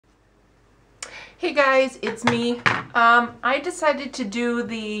Hey guys, it's me. I decided to do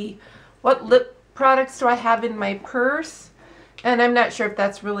the what lip products do I have in my purse, and I'm not sure if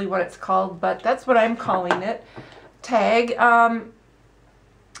that's really what it's called, but that's what I'm calling it, tag.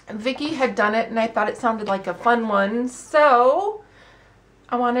 Vicky had done it and I thought it sounded like a fun one, so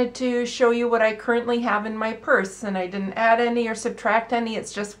I wanted to show you what I currently have in my purse, and I didn't add any or subtract any,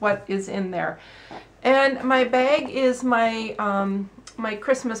 it's just what is in there. And my bag is my my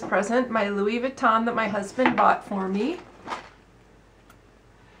Christmas present, my Louis Vuitton that my husband bought for me.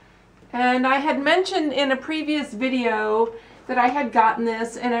 And I had mentioned in a previous video that I had gotten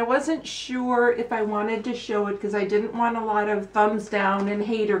this, and I wasn't sure if I wanted to show it because I didn't want a lot of thumbs down and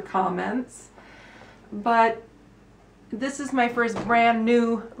hater comments. But this is my first brand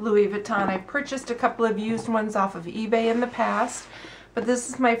new Louis Vuitton. I purchased a couple of used ones off of eBay in the past, but this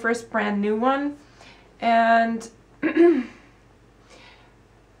is my first brand new one. And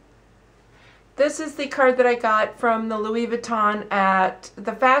this is the card that I got from the Louis Vuitton at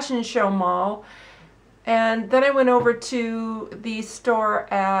the fashion show mall. And then I went over to the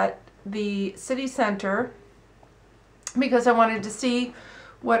store at the city center because I wanted to see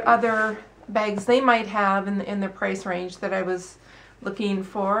what other bags they might have in the price range that I was looking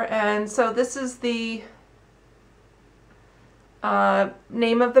for. And so this is the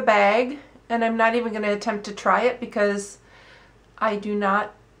name of the bag, and I'm not even going to attempt to try it because I do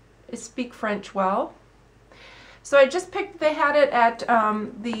not speak French well. So I just picked, they had it at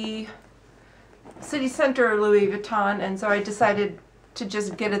the city center Louis Vuitton, and so I decided to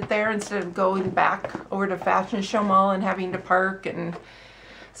just get it there instead of going back over to fashion show mall and having to park. And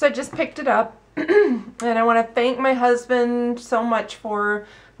so I just picked it up. And I want to thank my husband so much for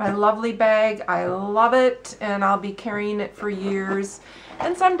my lovely bag. I love it, and I'll be carrying it for years.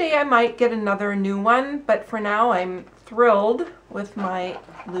 And someday I might get another new one, but for now I'm thrilled with my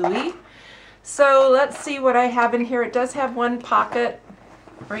Louis. So let's see what I have in here. It does have one pocket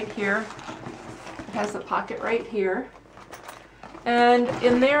right here. It has a pocket right here. And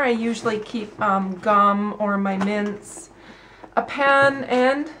in there I usually keep gum or my mints, a pen,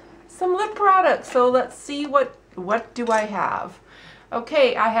 and some lip products. So let's see what do I have.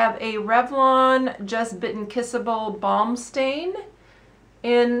 Okay, I have a Revlon Just Bitten Kissable Balm Stain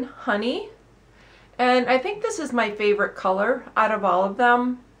in Honey. And I think this is my favorite color out of all of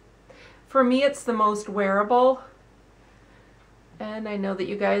them. For me, it's the most wearable. And I know that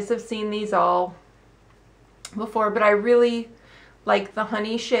you guys have seen these all before, but I really like the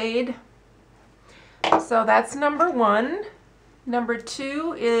honey shade. So that's number one. Number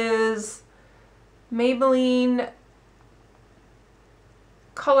two is Maybelline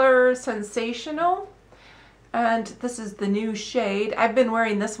Color Sensational. And this is the new shade. I've been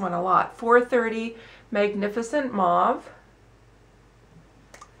wearing this one a lot. 430 Magnificent Mauve.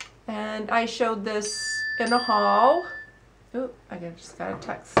 And I showed this in a haul. Oh, I just got a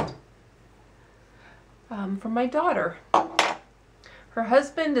text from my daughter. Her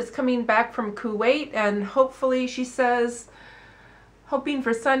husband is coming back from Kuwait, and hopefully, she says, hoping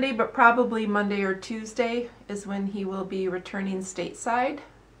for Sunday, but probably Monday or Tuesday is when he will be returning stateside.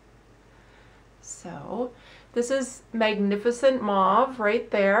 So this is Magnificent Mauve right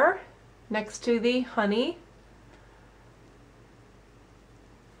there next to the honey.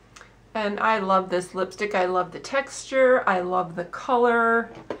 And I love this lipstick. I love the texture. I love the color.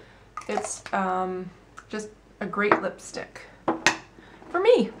 It's just a great lipstick for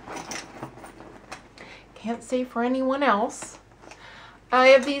me. Can't say for anyone else. I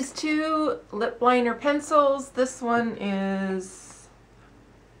have these two lip liner pencils. This one is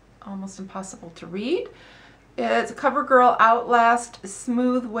almost impossible to read. It's a CoverGirl Outlast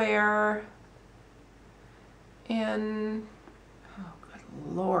Smooth Wear in, oh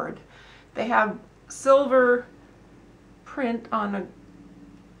good lord, they have silver print on a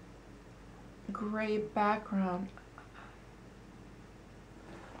gray background.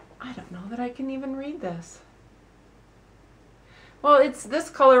 I don't know that I can even read this. Well, it's this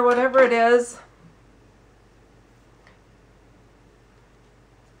color, whatever it is.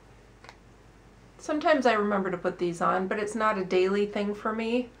 Sometimes I remember to put these on, but it's not a daily thing for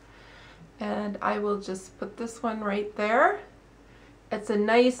me. And I will just put this one right there. It's a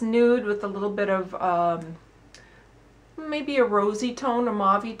nice nude with a little bit of maybe a rosy tone, a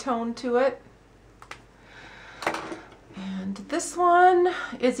mauve tone to it. And this one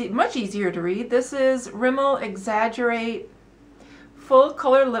is much easier to read. This is Rimmel Exaggerate Full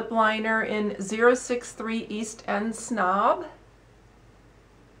Color Lip Liner in 063 East End Snob.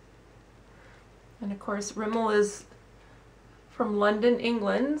 And of course, Rimmel is from London,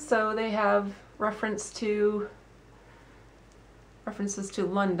 England, so they have reference to references to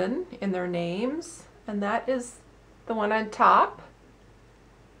London in their names, and that is the one on top.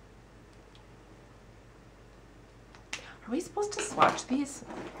 Are we supposed to swatch these?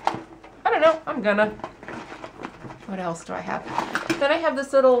 I don't know, I'm gonna. What else do I have? Then I have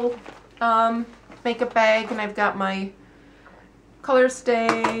this little makeup bag, and I've got my Color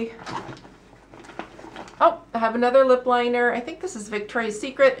Stay. Oh, I have another lip liner. I think this is Victoria's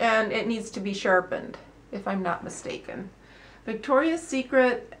Secret, and it needs to be sharpened, if I'm not mistaken. Victoria's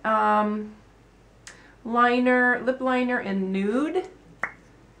Secret liner, lip liner in nude.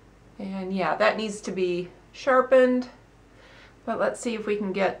 And yeah, that needs to be sharpened. But let's see if we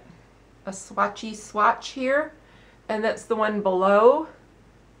can get a swatchy swatch here. And that's the one below.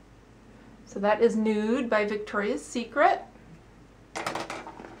 So that is Nude by Victoria's Secret.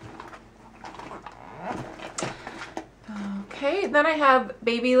 Okay, then I have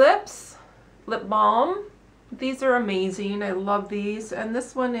Baby Lips lip balm. These are amazing. I love these. And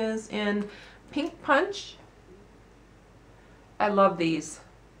this one is in Pink Punch. I love these.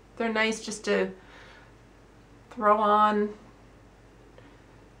 They're nice just to throw on.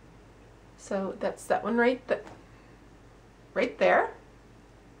 So that's that one right there.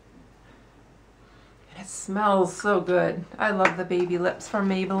 And it smells so good. I love the Baby Lips from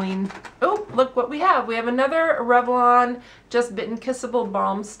Maybelline. Oh, look what we have. We have another Revlon Just Bitten Kissable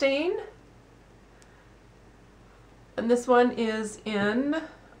Balm Stain. And this one is in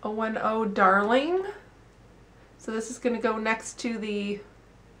 010 Darling. So this is going to go next to the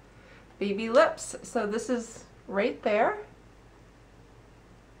Baby Lips. So this is right there.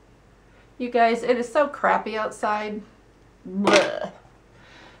 You guys, it is so crappy outside. Blech.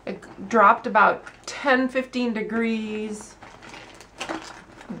 It dropped about 10-15 degrees.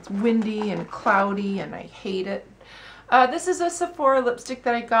 It's windy and cloudy and I hate it. This is a Sephora lipstick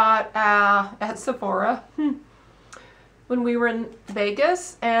that I got at Sephora when we were in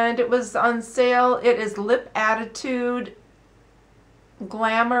Vegas, and it was on sale. It is Lip Attitude.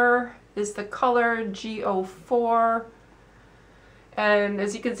 Glamour is the color, G04. And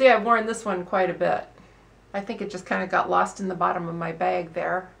as you can see, I've worn this one quite a bit. I think it just kind of got lost in the bottom of my bag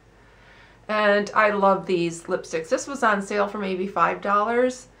there. And I love these lipsticks. This was on sale for maybe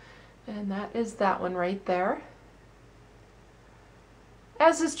 $5. And that is that one right there.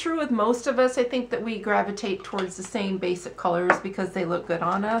 As is true with most of us, I think that we gravitate towards the same basic colors because they look good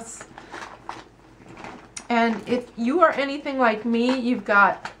on us. And if you are anything like me, you've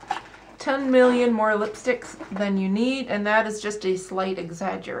got 10 million more lipsticks than you need, and that is just a slight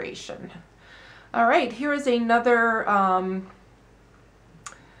exaggeration. All right, here is another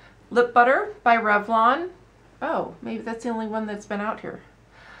lip butter by Revlon. Oh, maybe that's the only one that's been out here.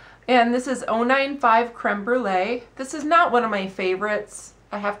 And this is 095 Creme Brulee. This is not one of my favorites,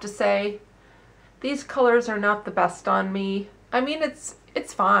 I have to say. These colors are not the best on me. I mean, it's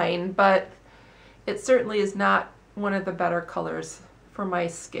fine, but it certainly is not one of the better colors for my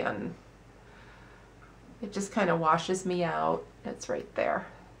skin. It just kind of washes me out. It's right there.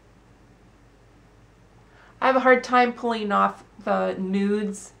 I have a hard time pulling off the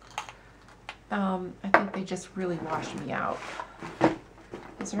nudes. I think they just really wash me out.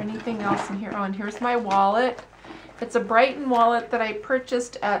 Is there anything else in here? Oh, and here's my wallet. It's a Brighton wallet that I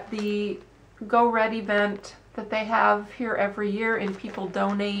purchased at the Go Red event that they have here every year, and people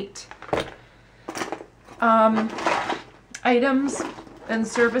donate items and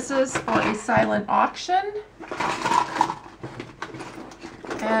services for a silent auction.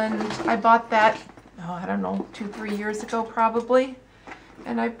 And I bought that, oh, I don't know, 2-3 years ago probably.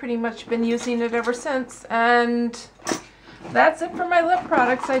 And I've pretty much been using it ever since. And that's it for my lip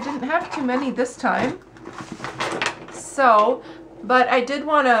products. I didn't have too many this time. So, but I did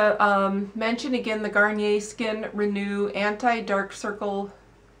want to mention again the Garnier Skin Renew Anti-Dark Circle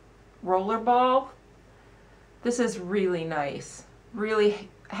Rollerball. This is really nice. Really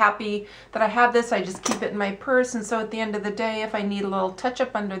happy that I have this. I just keep it in my purse, and so at the end of the day, if I need a little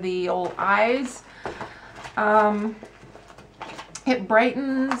touch-up under the old eyes, it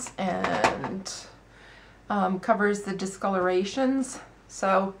brightens and covers the discolorations.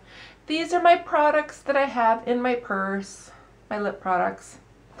 So these are my products that I have in my purse, my lip products.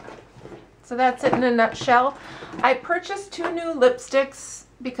 So that's it in a nutshell. I purchased 2 new lipsticks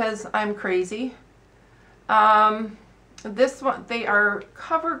because I'm crazy. This one, they are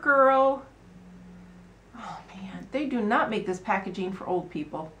CoverGirl. Oh man, they do not make this packaging for old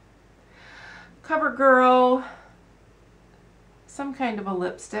people. CoverGirl, some kind of a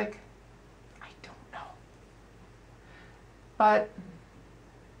lipstick. I don't know. But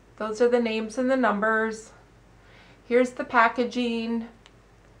those are the names and the numbers. Here's the packaging.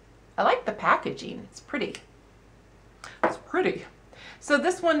 I like the packaging. It's pretty. It's pretty. So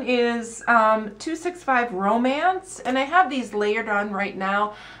this one is 265 Romance, and I have these layered on right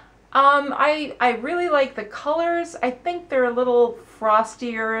now. I really like the colors. I think they're a little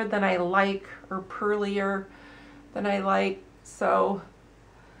frostier than I like, or pearlier than I like. So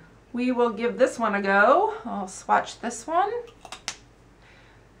we will give this one a go. I'll swatch this one.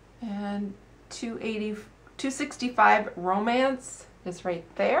 And 265 Romance is right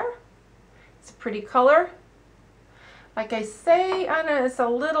there. It's a pretty color. Like I say, I know it's a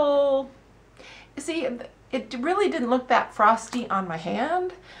little, see, it really didn't look that frosty on my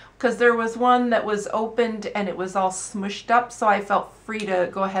hand, because there was one that was opened and it was all smushed up, so I felt free to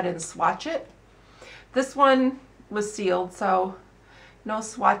go ahead and swatch it. This one was sealed, so no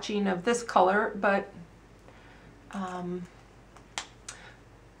swatching of this color, but I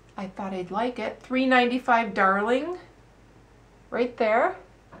thought I'd like it. $3.95 Darling, right there.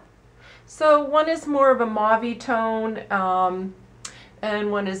 So one is more of a mauve tone, and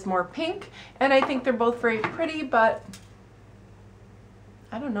one is more pink, and I think they're both very pretty, but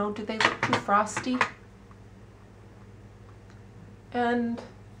I don't know, do they look too frosty? And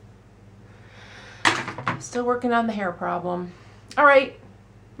still working on the hair problem. All right,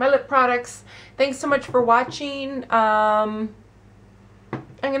 my lip products. Thanks so much for watching. I'm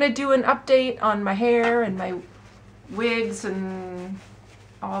gonna do an update on my hair and my wigs and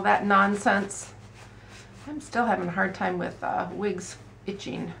all that nonsense. I'm still having a hard time with wigs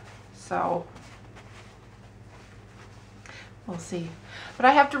itching, so we'll see. But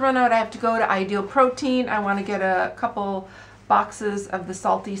I have to run out. I have to go to Ideal Protein. I want to get a couple boxes of the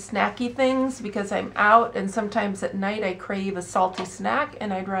salty snacky things because I'm out, and sometimes at night I crave a salty snack,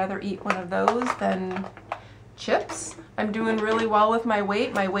 and I'd rather eat one of those than chips. I'm doing really well with my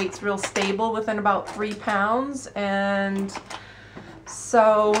weight. My weight's real stable within about 3 pounds, and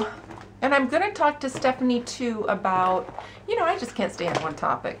so, and I'm going to talk to Stephanie too about, you know, I just can't stay on one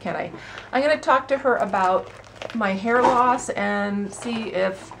topic, can I? I'm going to talk to her about my hair loss and see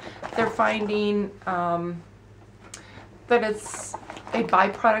if they're finding that it's a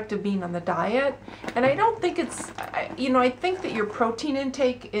byproduct of being on the diet. And I don't think it's, you know, I think that your protein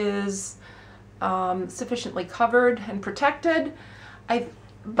intake is sufficiently covered and protected.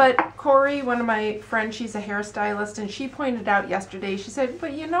 But Corey, one of my friends, she's a hairstylist, and she pointed out yesterday, she said,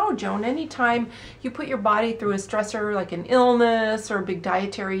 but you know, Joan, anytime you put your body through a stressor like an illness or a big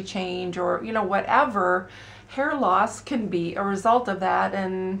dietary change or, you know, whatever, hair loss can be a result of that.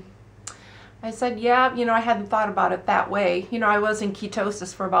 And I said, yeah, you know, I hadn't thought about it that way. You know, I was in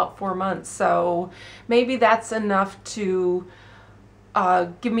ketosis for about 4 months, so maybe that's enough to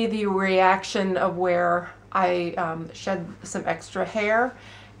give me the reaction of where I shed some extra hair.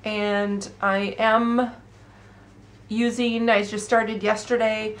 And I am using, I just started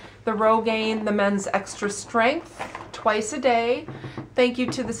yesterday, the Rogaine, the men's extra strength, twice a day. Thank you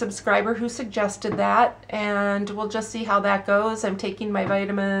to the subscriber who suggested that, and we'll just see how that goes. I'm taking my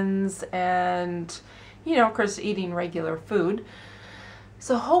vitamins and, you know, of course, eating regular food.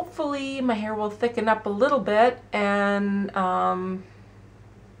 So hopefully my hair will thicken up a little bit, and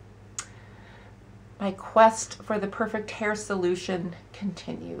my quest for the perfect hair solution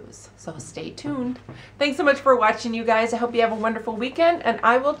continues. So stay tuned. Thanks so much for watching, you guys. I hope you have a wonderful weekend, and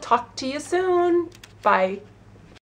I will talk to you soon. Bye.